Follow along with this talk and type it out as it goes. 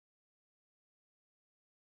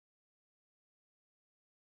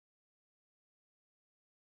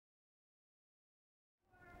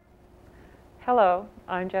Hello,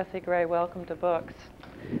 I'm Jessie Gray. Welcome to Books.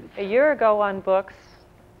 A year ago on Books,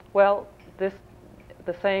 well, the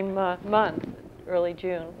same month, early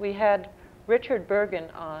June, we had Richard Burgin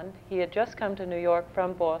on. He had just come to New York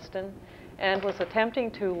from Boston and was attempting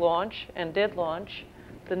to launch, and did launch,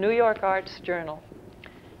 the New York Arts Journal.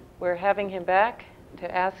 We're having him back to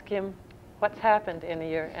ask him what's happened in a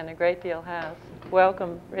year, and a great deal has.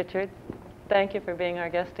 Welcome, Richard. Thank you for being our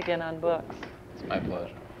guest again on Books. It's my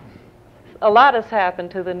pleasure. A lot has happened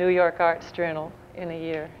to the New York Arts Journal in a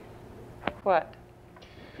year. What?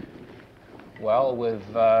 Well, we've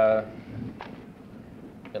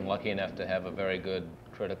been lucky enough to have a very good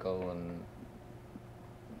critical and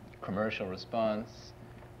commercial response.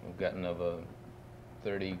 We've gotten over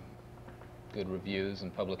 30 good reviews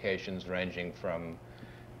and publications ranging from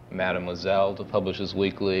Mademoiselle to Publishers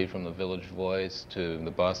Weekly, from the Village Voice to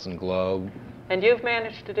the Boston Globe. And you've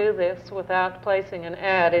managed to do this without placing an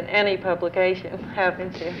ad in any publication,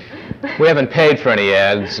 haven't you? We haven't paid for any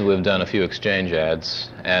ads. We've done a few exchange ads.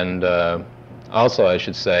 And also, I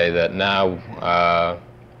should say that now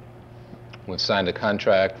we've signed a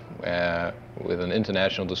contract with an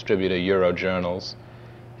international distributor, Eurojournals,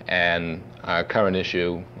 and our current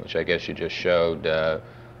issue, which I guess you just showed, the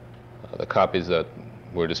copies that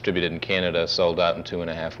were distributed in Canada sold out in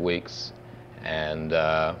 2.5 weeks. And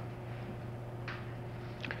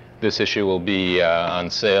this issue will be on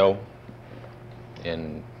sale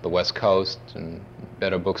in the West Coast and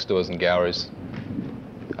better bookstores and galleries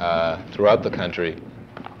throughout the country,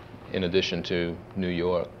 in addition to New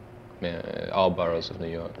York, all boroughs of New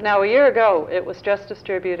York. Now, a year ago, it was just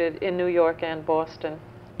distributed in New York and Boston.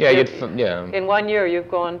 Yeah, yeah. In 1 year,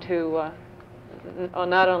 you've gone to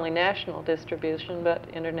not only national distribution, but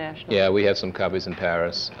international. Yeah, we have some copies in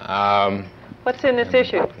Paris. What's in this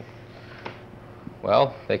issue?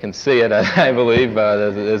 Well, they can see it, I believe.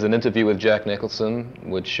 There's an interview with Jack Nicholson,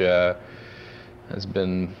 which has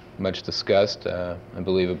been much discussed. I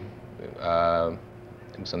believe it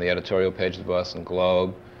was on the editorial page of the Boston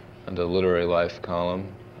Globe, under the Literary Life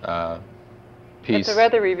column. Piece. It's a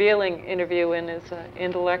rather revealing interview in his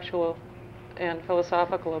intellectual and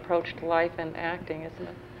philosophical approach to life and acting, isn't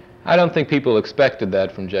it? I don't think people expected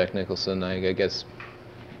that from Jack Nicholson. I guess,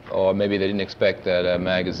 or maybe they didn't expect that a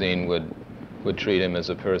magazine would treat him as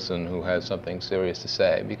a person who has something serious to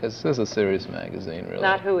say, because this is a serious magazine, really.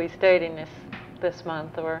 Not who he's dating this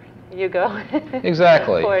month, or you go.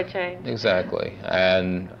 Exactly. For a change. Exactly.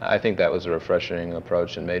 And I think that was a refreshing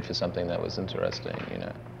approach and made for something that was interesting, you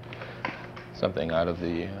know. Something out of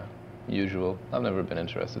the usual. I've never been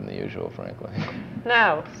interested in the usual, frankly.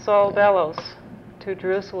 Now, Saul Bellows, To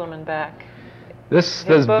Jerusalem and Back. His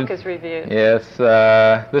book is reviewed. Yes,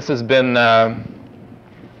 this has been...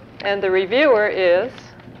 and the reviewer is?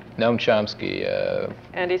 Noam Chomsky.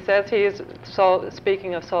 And he says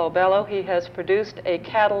speaking of Saul Bellow, he has produced a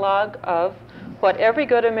catalog of what every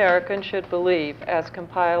good American should believe, as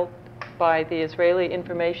compiled by the Israeli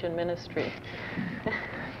Information Ministry.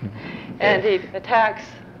 And he attacks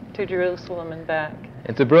To Jerusalem and Back.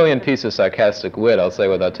 It's a brilliant piece of sarcastic wit, I'll say,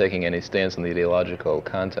 without taking any stance on the ideological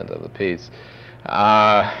content of the piece.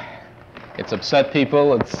 It's upset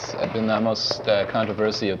people. It's been the most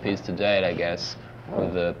controversial piece to date, I guess,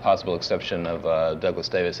 with the possible exception of Douglas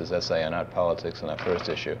Davis's essay on art politics in our first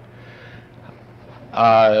issue.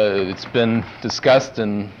 It's been discussed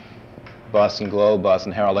in Boston Globe,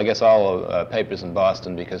 Boston Herald, I guess all papers in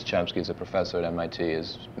Boston, because Chomsky's a professor at MIT,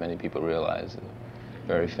 as many people realize, a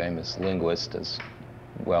very famous linguist as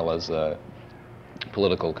well as a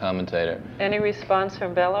political commentator. Any response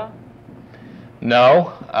from Bellow?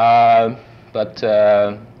 No, but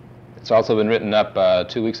it's also been written up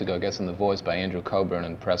 2 weeks ago, I guess, in The Voice by Andrew Coburn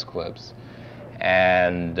in Press Clips.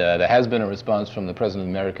 And there has been a response from the president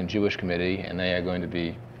of the American Jewish Committee, and they are going to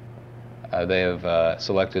be they have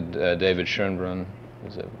selected David Schönbrunn,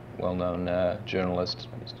 who's a well-known journalist,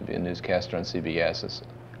 used to be a newscaster on CBS, as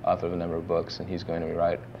author of a number of books, and he's going to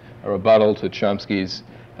write a rebuttal to Chomsky's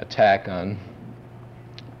attack on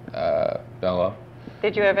Bellow.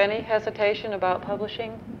 Did you have any hesitation about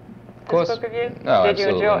publishing this book review? No, Did you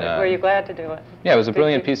enjoy it? not. Were you glad to do it? Yeah, it was a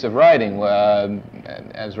brilliant piece of writing,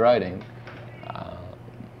 as writing,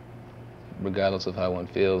 regardless of how one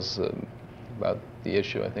feels about the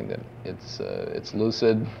issue. I think that it's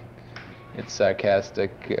lucid, it's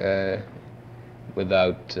sarcastic,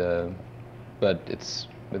 but it's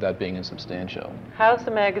without being insubstantial. How's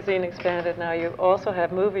the magazine expanded now? You also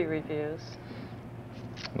have movie reviews.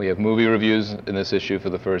 We have movie reviews in this issue for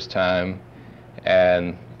the first time,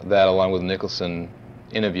 and that, along with Nicholson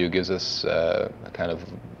interview, gives us a kind of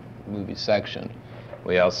movie section.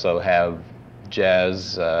 We also have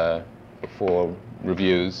jazz, before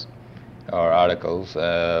reviews or articles,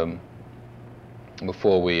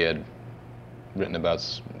 before we had written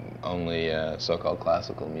about only so-called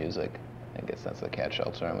classical music. I guess that's a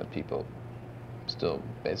catch-all term that people still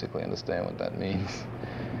basically understand what that means.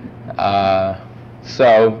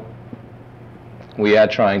 So we are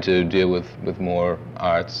trying to deal with more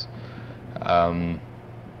arts, and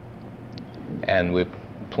we're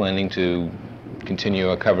planning to continue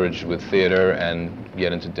our coverage with theater and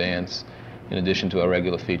get into dance, in addition to our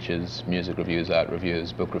regular features: music reviews, art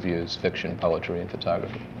reviews, book reviews, fiction, poetry, and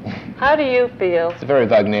photography. How do you feel? It's a very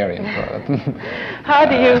Wagnerian product. How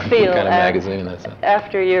do you feel kind of magazine in that sense.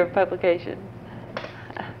 After your publication?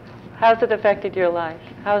 How's it affected your life?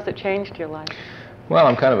 How has it changed your life? Well,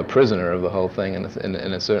 I'm kind of a prisoner of the whole thing in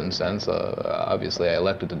a certain sense. Obviously, I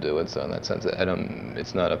elected to do it, so in that sense,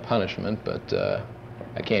 it's not a punishment, but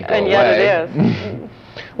I can't go away. And yet it is.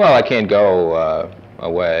 Well, I can't go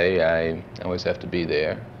away. I always have to be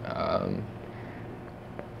there.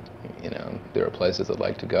 You know, there are places I'd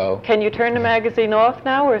like to go. Can you turn the magazine off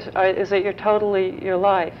now, or is it totally your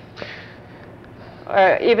life?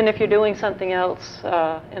 Or even if you're doing something else,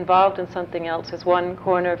 involved in something else, is one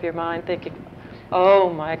corner of your mind thinking, oh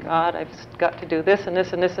my God, I've got to do this and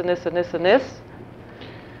this and this and this and this and this?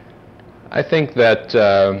 I think that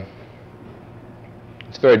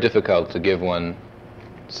it's very difficult to give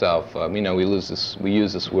oneself. You know, we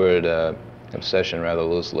use this word obsession rather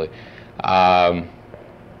loosely. I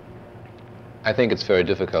think it's very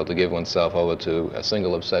difficult to give oneself over to a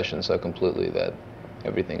single obsession so completely that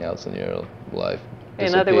everything else in your life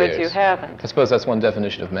disappears. In other words, you haven't. I suppose that's one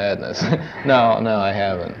definition of madness. No, I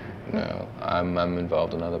haven't. No, I'm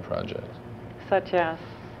involved in other projects. Such as?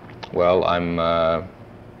 Well, I'm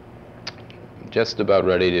just about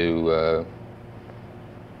ready to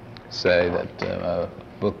say that a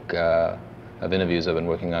book of interviews I've been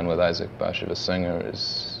working on with Isaac Bashevis Singer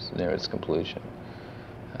is near its completion.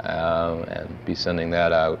 And be sending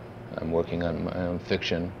that out. I'm working on my own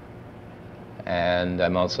fiction, and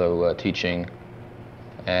I'm also teaching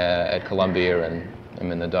at Columbia, and I'm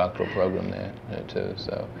in the doctoral program there too.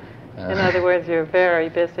 So, in other words, you're very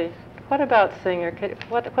busy. What about Singer?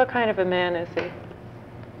 What kind of a man is he?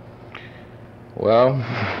 Well,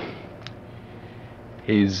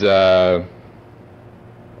 he's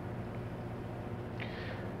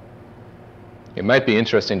it might be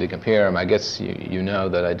interesting to compare him. I guess you know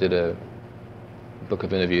that I did a book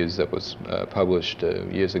of interviews that was published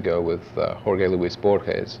years ago with Jorge Luis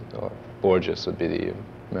Borges, or Borges would be the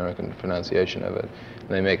American pronunciation of it. And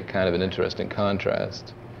they make a kind of an interesting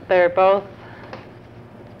contrast. They're both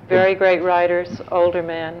very great writers, older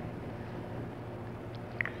men.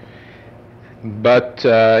 But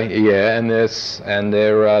yeah, and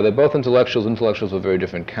they're both intellectuals of a very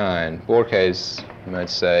different kind. Borges, you might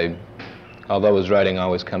say, although his writing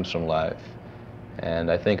always comes from life,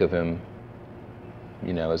 and I think of him,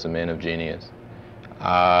 you know, as a man of genius.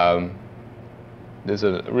 There's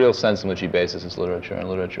a real sense in which he bases his literature and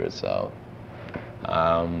literature itself.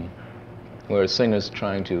 Whereas Singer's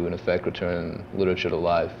trying to, in effect, return literature to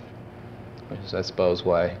life, which is, I suppose,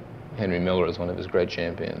 why Henry Miller is one of his great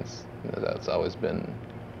champions. You know, that's always been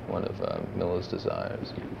one of Miller's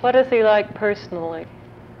desires. What is he like personally,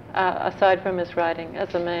 aside from his writing,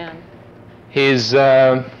 as a man? He's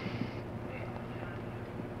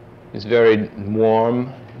very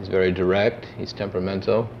warm, he's very direct, he's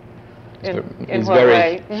temperamental. He's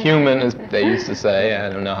very human, as they used to say. I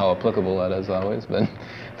don't know how applicable that is always, but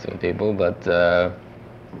to people. But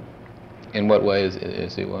in what way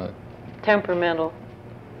is he what? Temperamental.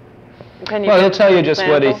 Well, he'll tell you just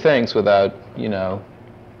what he thinks without, you know,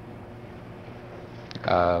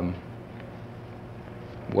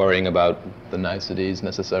 worrying about the niceties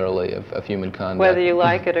necessarily of human conduct. Whether you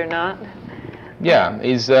like it or not. Yeah,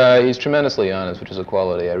 he's tremendously honest, which is a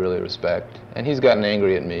quality I really respect. And he's gotten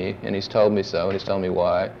angry at me, and he's told me so, and he's told me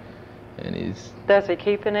why. And he's... Does he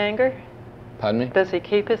keep an anger? Pardon me? Does he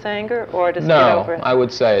keep his anger, or does he get over it? No, I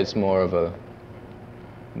would say it's more of a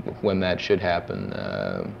when that should happen,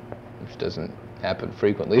 which doesn't happen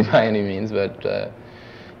frequently by any means, but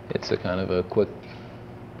it's a kind of a quick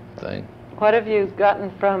thing. What have you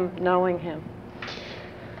gotten from knowing him?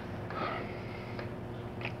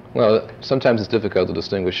 Well, sometimes it's difficult to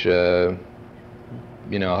distinguish, you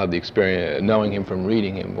know, I'll have the experience of knowing him from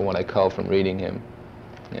reading him, but what I call from reading him.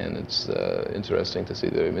 And it's interesting to see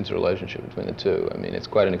the interrelationship between the two. I mean, it's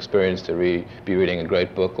quite an experience to be reading a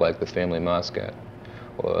great book like The Family Mascot,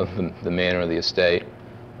 or The Manor of the Estate,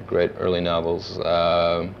 great early novels.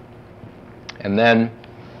 And then,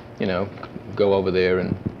 you know, go over there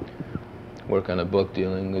and work on a book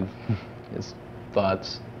dealing with his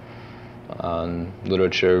thoughts on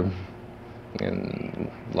literature and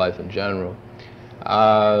life in general.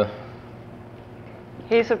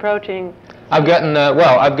 He's approaching. I've gotten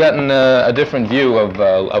a different view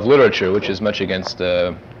of literature, which is much against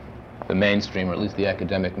the mainstream, or at least the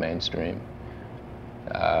academic mainstream.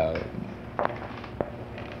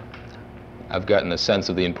 I've gotten a sense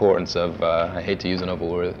of the importance of, I hate to use an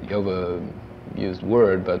overused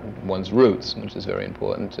word, but one's roots, which is very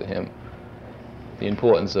important to him. The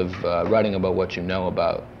importance of writing about what you know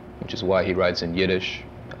about, which is why he writes in Yiddish,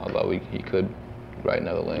 although he could write in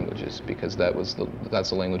other languages, because that's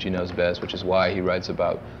the language he knows best, which is why he writes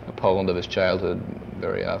about a Poland of his childhood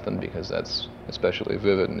very often, because that's especially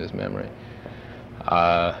vivid in his memory.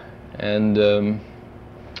 And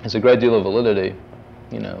there's a great deal of validity,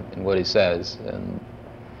 in what he says, and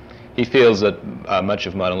he feels that much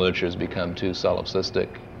of modern literature has become too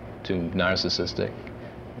solipsistic, too narcissistic,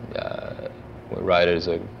 where writers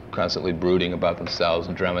are constantly brooding about themselves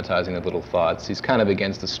and dramatizing their little thoughts. He's kind of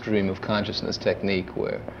against the stream of consciousness technique,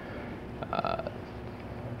 where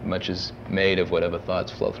much is made of whatever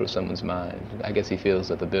thoughts flow through someone's mind. I guess he feels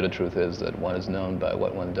that the bitter truth is that one is known by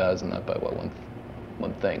what one does and not by what one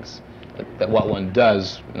thinks. That what one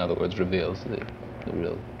does, in other words, reveals the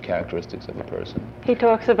real characteristics of a person. He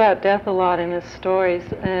talks about death a lot in his stories,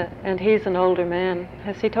 and he's an older man.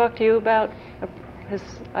 Has he talked to you about his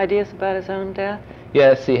ideas about his own death?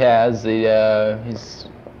 Yes, he has. He's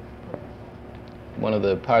one of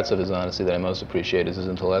the parts of his honesty that I most appreciate is his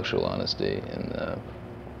intellectual honesty, and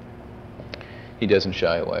he doesn't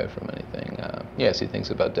shy away from anything. Yes, he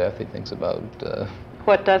thinks about death. He thinks about.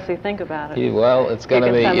 What does he think about it? Well, it's going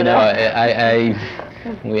to be.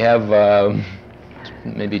 We have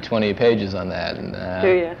maybe 20 pages on that, and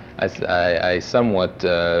do you? I somewhat.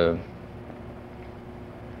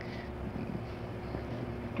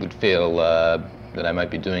 Would feel that I might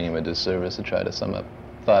be doing him a disservice to try to sum up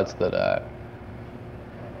thoughts that are,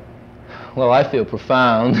 well, I feel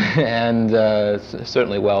profound and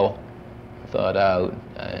certainly well thought out.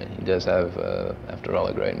 He does have, after all,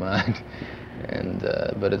 a great mind, and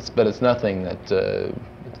but it's nothing that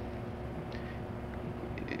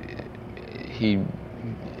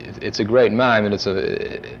it's a great mind, and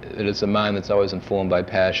it's a mind that's always informed by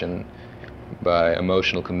passion, by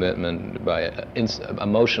emotional commitment, by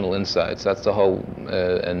emotional insights. That's the whole,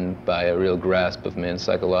 and by a real grasp of man's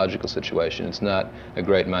psychological situation. It's not a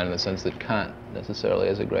great mind in the sense that Kant necessarily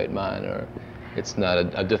has a great mind, or it's not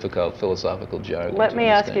a difficult philosophical jargon. Let me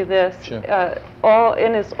ask you this. Sure. All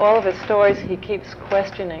of his stories, he keeps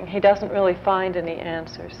questioning. He doesn't really find any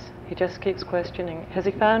answers. He just keeps questioning. Has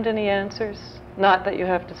he found any answers? Not that you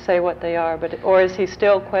have to say what they are, but or is he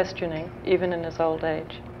still questioning, even in his old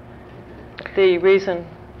age? The reason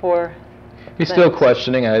for he's still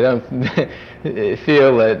questioning. I don't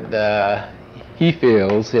feel that he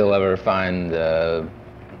feels he'll ever find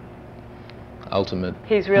ultimate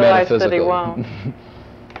he's realized that he won't.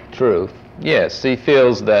 Truth. Yes, he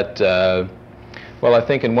feels that, well, I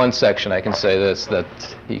think in one section I can say this, that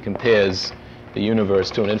he compares the universe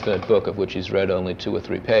to an infinite book of which he's read only 2 or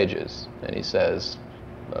 3 pages. And he says,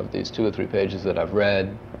 of these 2 or 3 pages that I've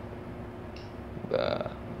read,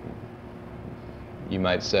 you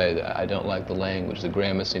might say that I don't like the language. The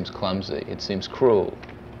grammar seems clumsy. It seems cruel.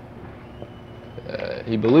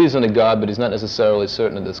 He believes in a God, but he's not necessarily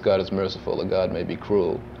certain that this God is merciful. The God may be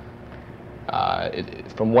cruel.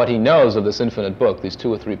 From what he knows of this infinite book, these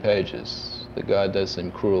 2 or 3 pages, the God does seem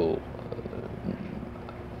cruel,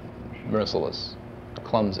 merciless,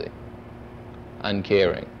 clumsy,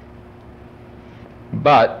 uncaring.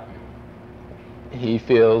 But he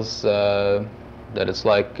feels that it's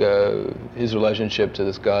like his relationship to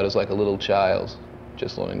this God is like a little child's,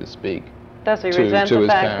 just learning to speak. Does he resent the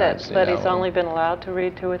fact parents, that he's only been allowed to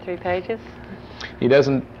read 2 or 3 pages? He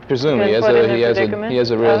doesn't presume. He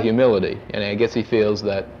has a real humility, and I guess he feels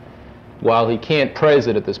that while he can't praise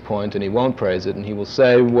it at this point, and he won't praise it, and he will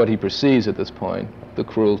say what he perceives at this point, the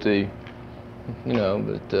cruelty,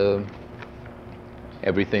 but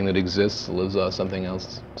everything that exists lives off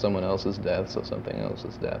someone else's death, so something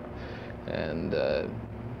else's death. And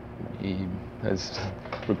he has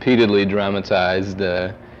repeatedly dramatized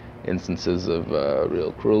instances of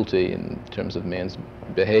real cruelty in terms of man's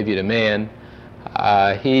behavior to man.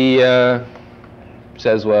 He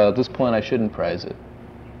says, well, at this point I shouldn't praise it,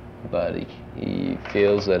 but he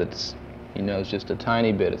feels that he knows just a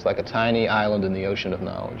tiny bit. It's like a tiny island in the ocean of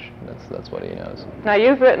knowledge. That's what he knows. Now,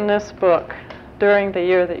 you've written this book during the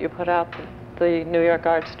year that you put out the New York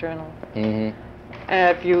Arts Journal. Mm-hmm.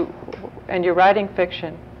 And you're writing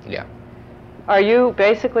fiction. Yeah. Are you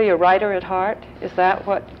basically a writer at heart? Is that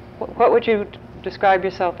what would you describe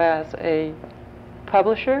yourself as a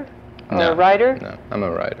publisher or No, a writer? No, I'm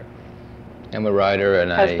a writer. I'm a writer,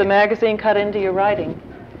 and Has the magazine cut into your writing?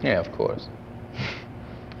 Yeah, of course.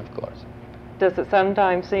 Of course. Does it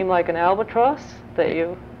sometimes seem like an albatross that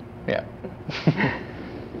you... Yeah.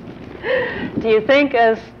 Do you think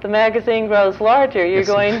as the magazine grows larger, you're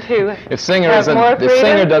going to if Singer have more freedom? If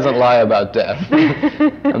Singer doesn't lie about death,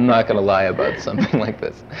 I'm not going to lie about something like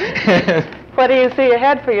this. What do you see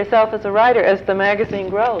ahead for yourself as a writer as the magazine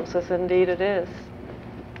grows, as indeed it is?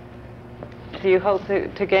 Do you hope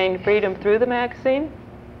to gain freedom through the magazine?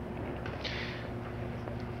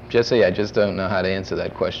 Jessie, I just don't know how to answer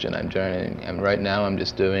that question. Right now I'm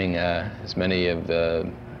just doing as many of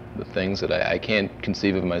the things that I can't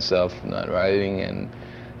conceive of myself not writing, and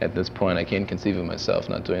at this point I can't conceive of myself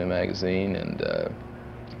not doing a magazine. And a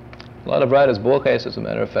lot of writers, Borges, as a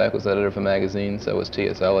matter of fact, was editor of a magazine, so was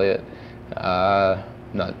T.S. Eliot.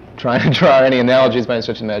 Not trying to draw any analogies by any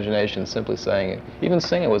stretch of imagination, simply saying it. Even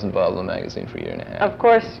Singer was involved in the magazine for a year and a half. Of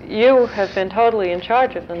course, you have been totally in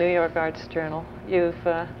charge of the New York Arts Journal.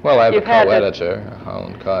 Well, I have a co-editor,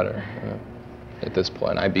 Holland Carter. At this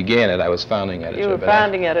point, I began it. I was founding editor. You were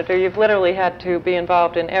founding editor. You've literally had to be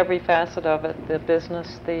involved in every facet of it: the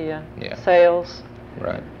business, the sales,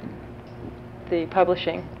 right, the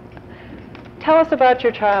publishing. Tell us about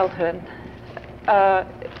your childhood.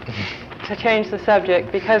 To change the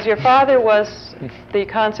subject, because your father was the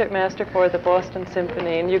concertmaster for the Boston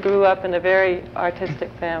Symphony, and you grew up in a very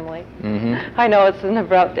artistic family. Mm-hmm. I know it's an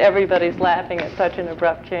abrupt, everybody's laughing at such an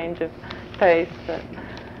abrupt change of pace, but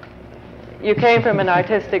you came from an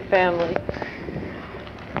artistic family.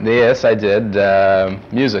 Yes, I did.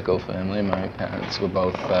 Musical family. My parents were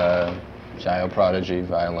both child prodigy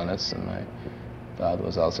violinists, and my father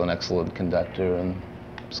was also an excellent conductor and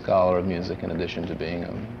scholar of music, in addition to being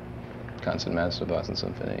a concertmaster of Boston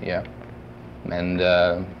Symphony, yeah. And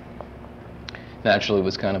naturally it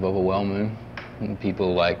was kind of overwhelming. And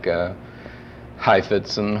people like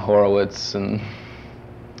Heifetz and Horowitz and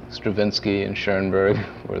Stravinsky and Schoenberg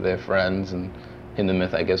were their friends, and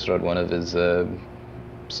Hindemith, I guess, wrote one of his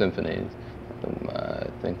symphonies. I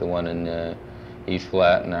think the one in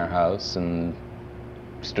E-flat in our house, and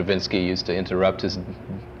Stravinsky used to interrupt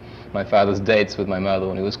my father's dates with my mother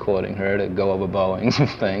when he was courting her to go over bowings and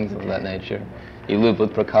things of that nature. He lived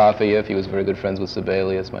with Prokofiev. He was very good friends with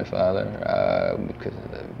Sibelius, my father, because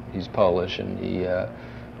he's Polish, and he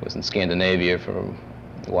was in Scandinavia for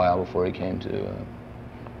a while before he came to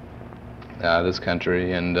this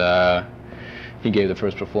country. And he gave the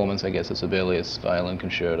first performance, I guess, of Sibelius' violin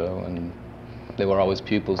concerto, and there were always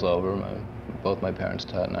pupils over. Both my parents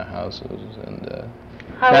taught in our houses, and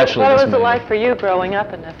what was it like for you growing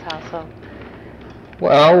up in this household?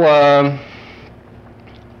 Well,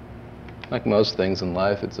 like most things in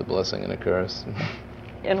life, it's a blessing and a curse.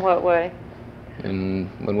 In what way? In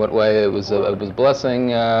what way? It was a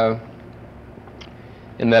blessing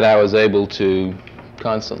in that I was able to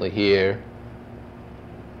constantly hear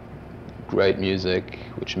great music,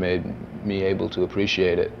 which made me able to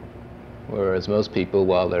appreciate it. Whereas most people,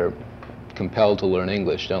 while they're compelled to learn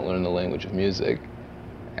English, don't learn the language of music.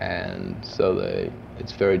 And so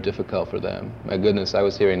it's very difficult for them. My goodness, I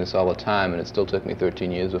was hearing this all the time, and it still took me 13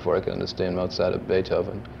 years before I could understand Mozart or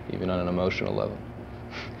Beethoven, even on an emotional level.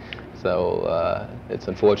 So it's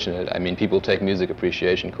unfortunate. I mean, people take music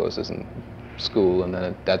appreciation courses in school, and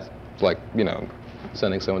then that's like,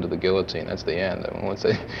 sending someone to the guillotine. That's the end. I mean, once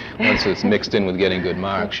it's mixed in with getting good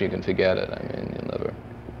marks, you can forget it. I mean, you'll never.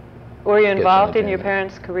 Were you involved in your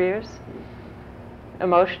parents' careers?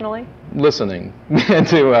 Emotionally? Listening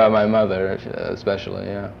to my mother, especially,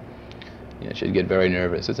 yeah. She'd get very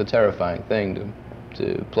nervous. It's a terrifying thing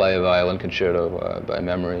to play a violin concerto by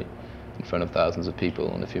memory in front of thousands of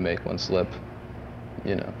people, and if you make one slip,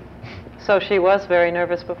 So she was very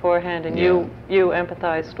nervous beforehand, and you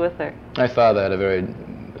empathized with her. My father had a very,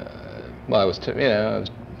 I was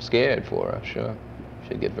scared for her, sure.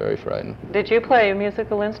 She'd get very frightened. Did you play a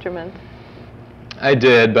musical instrument? I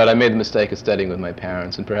did, but I made the mistake of studying with my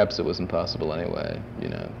parents, and perhaps it was impossible anyway,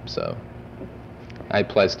 so I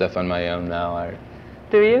play stuff on my own now.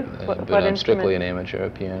 Do you? But I'm strictly an amateur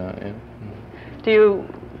at piano, yeah. Do you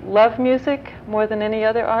love music more than any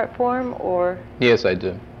other art form, or? Yes, I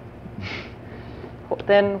do.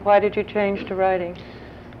 Then why did you change to writing?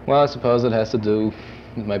 Well, I suppose it has to do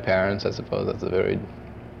with my parents. I suppose that's a very...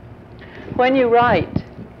 When you write,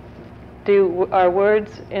 are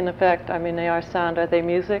words in effect, I mean, they are sound, are they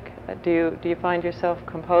music? Do you find yourself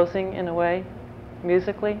composing in a way,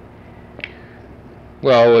 musically?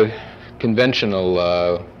 Well,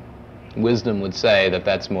 conventional wisdom would say that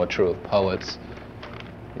that's more true of poets.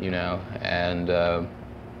 you know, and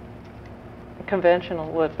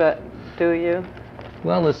conventional would, but do you?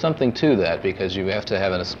 well, there's something to that because you have to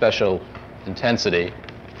have a special intensity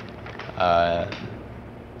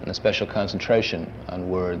and a special concentration on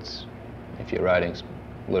words if you're writing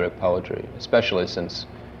lyric poetry, especially since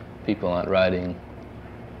people aren't writing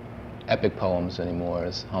epic poems anymore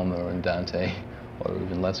as Homer and Dante or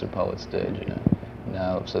even lesser poets did, you know.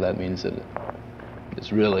 Now, so that means that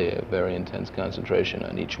it's really a very intense concentration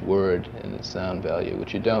on each word and its sound value,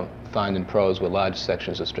 which you don't find in prose where large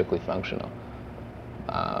sections are strictly functional.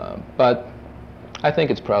 But I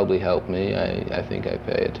think it's probably helped me. I think I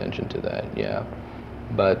pay attention to that, yeah.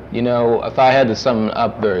 But, you know, if I had to sum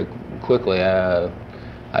up very quickly,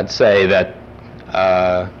 I'd say that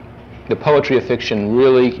the poetry of fiction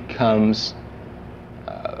really comes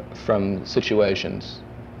from situations,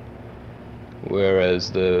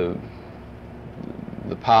 whereas the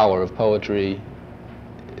power of poetry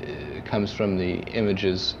comes from the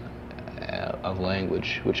images of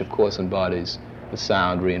language, which of course embodies the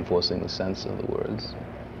sound reinforcing the sense of the words,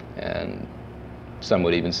 and some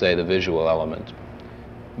would even say the visual element.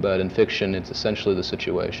 But in fiction, it's essentially the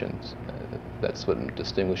situations. That's what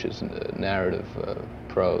distinguishes narrative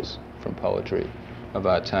prose from poetry of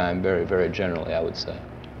our time, very, very generally, I would say.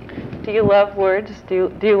 Do you love words?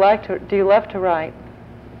 Do you love to write?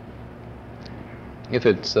 If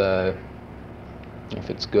it's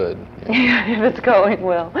good. Yeah. If it's going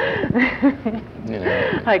well. You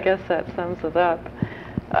know. I guess that sums it up.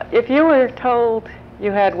 If you were told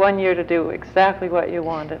you had 1 year to do exactly what you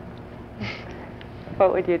wanted,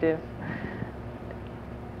 what would you do?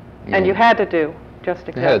 And you had to do just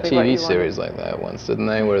exactly what you wanted. They had a TV series like that once, didn't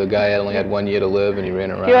they, where the guy only had 1 year to live and he ran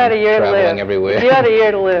around traveling everywhere. If you had a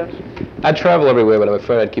year to live. I'd travel everywhere, but I'm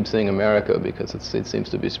afraid I'd keep seeing America because it seems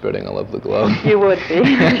to be spreading all over the globe. You would be.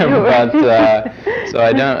 But so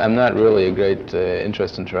I'm not really a great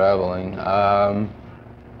interest in traveling.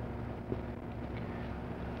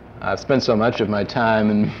 I've spent so much of my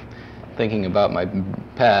time in thinking about my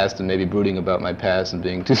past and maybe brooding about my past and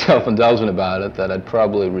being too self-indulgent about it that I'd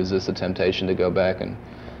probably resist the temptation to go back and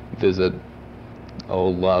visit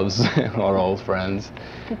old loves or old friends.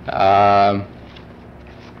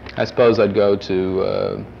 I suppose I'd go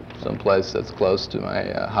to some place that's close to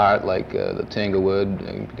my heart, like the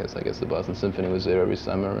Tanglewood, because I guess the Boston Symphony was there every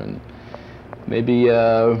summer, and maybe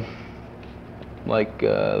like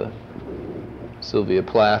Sylvia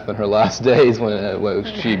Plath in her last days when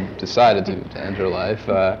she decided to end her life.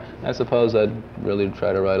 I suppose I'd really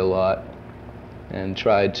try to write a lot and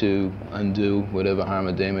try to undo whatever harm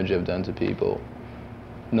or damage I've done to people,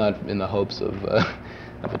 not in the hopes of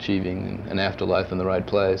achieving an afterlife in the right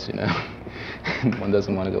place, you know. One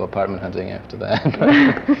doesn't want to go apartment hunting after that.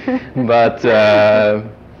 But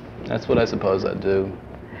that's what I suppose I'd do.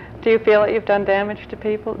 Do you feel that you've done damage to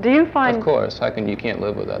people? Do you find... Of course. You can't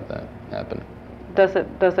live without that happening. Does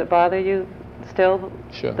it bother you still?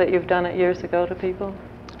 Sure. That you've done it years ago to people?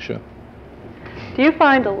 Sure. Do you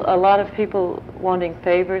find a lot of people wanting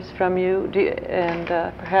favors from you, and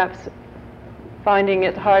perhaps finding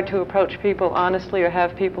it hard to approach people honestly or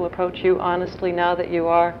have people approach you honestly now that you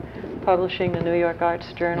are publishing the New York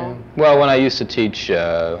Arts Journal? Yeah. Well, when I used to teach,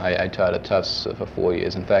 I taught at Tufts for 4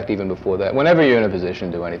 years. In fact, even before that, whenever you're in a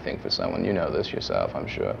position to do anything for someone, you know this yourself, I'm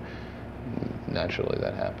sure, naturally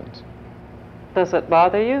that happens. Does it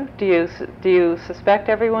bother you? Do you suspect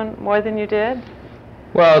everyone more than you did?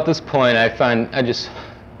 Well, at this point, I just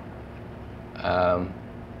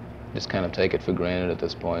kind of take it for granted at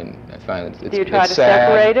this point. I find it's Do you try to sad.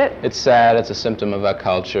 separate it? It's sad. It's a symptom of our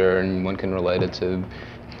culture, and one can relate it to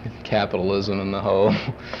capitalism and the whole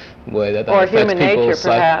way that or affects human people. Nature,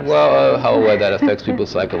 perhaps. Well, the whole way that affects people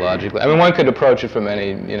psychologically. I mean, one could approach it from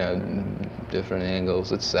any, different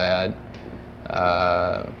angles. It's sad.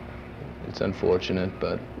 It's unfortunate,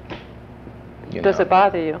 but Does it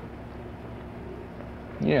bother you?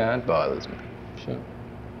 Yeah, it bothers me. Sure.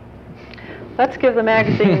 Let's give the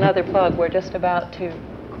magazine another plug. We're just about to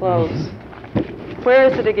close. Where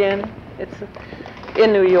is it again? It's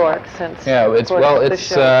in New York, since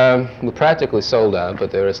we're practically sold out,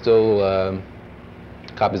 but there are still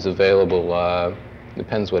copies available.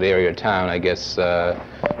 Depends what area of town. I guess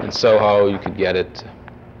in Soho you could get it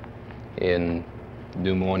in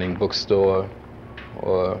New Morning Bookstore,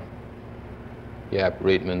 or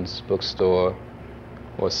Reitman's Bookstore,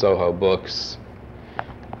 or Soho Books.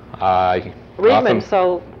 Reitman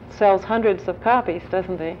sells hundreds of copies,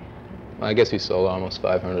 doesn't he? I guess he sold almost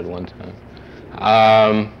 500 one time.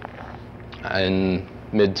 In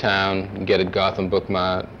Midtown, you can get it Gotham Book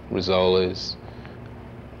Mart, Rizzoli's,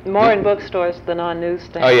 More in bookstores than on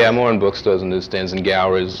newsstands. Oh yeah, more in bookstores and newsstands and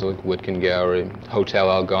galleries like Whitkin Gallery, Hotel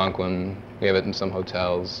Algonquin. We have it in some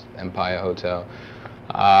hotels, Empire Hotel.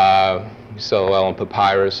 We sell well on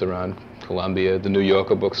Papyrus around Columbia, the New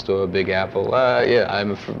Yorker bookstore, Big Apple. Yeah,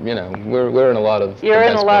 we're in a lot of. You're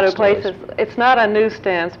in a lot of bookstores. places. It's not on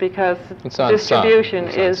newsstands because It's on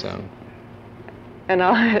distribution some. is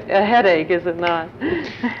a headache, is it not?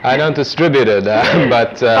 I don't distribute it,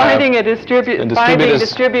 but Finding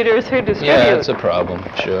distributors who distribute. Yeah, it's a problem.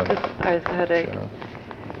 Sure. It's a headache. Sure.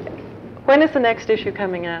 When is the next issue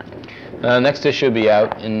coming out? Next issue will be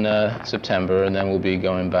out in September, and then we'll be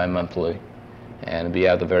going bi-monthly, and it'll be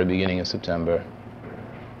out the very beginning of September.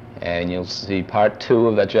 And you'll see part 2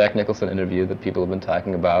 of that Jack Nicholson interview that people have been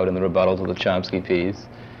talking about, and the rebuttal to the Chomsky piece,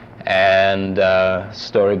 and a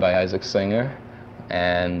story by Isaac Singer,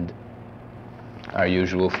 and our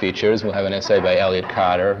usual features. We'll have an essay by Elliot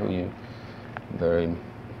Carter, who you very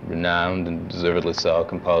renowned and deservedly so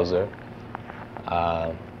composer.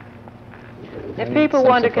 If people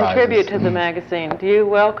want to contribute to the magazine, do you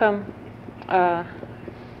welcome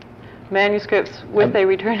manuscripts with a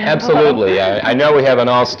return envelope? Absolutely. I know we have an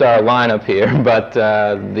all-star lineup here, but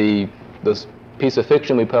this piece of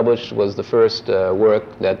fiction we published was the first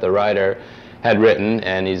work that the writer had written,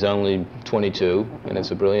 and he's only 22, and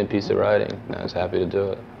it's a brilliant piece of writing, and I was happy to do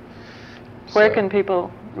it. Where can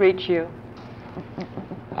people reach you?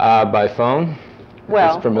 By phone.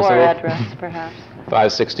 Well, or address, perhaps.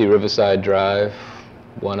 560 Riverside Drive,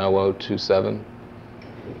 10027,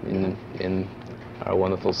 in our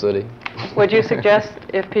wonderful city. Would you suggest,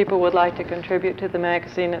 if people would like to contribute to the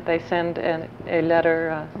magazine, that they send a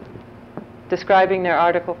letter describing their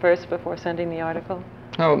article first before sending the article?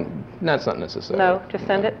 Oh, that's not necessary. No, just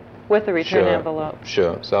send it with a return envelope.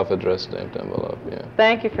 Sure, self-addressed stamped envelope, yeah.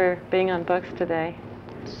 Thank you for being on Books today.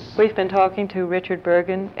 We've been talking to Richard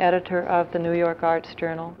Burgin, editor of the New York Arts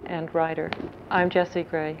Journal and writer. I'm Jessie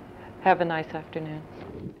Gray. Have a nice afternoon.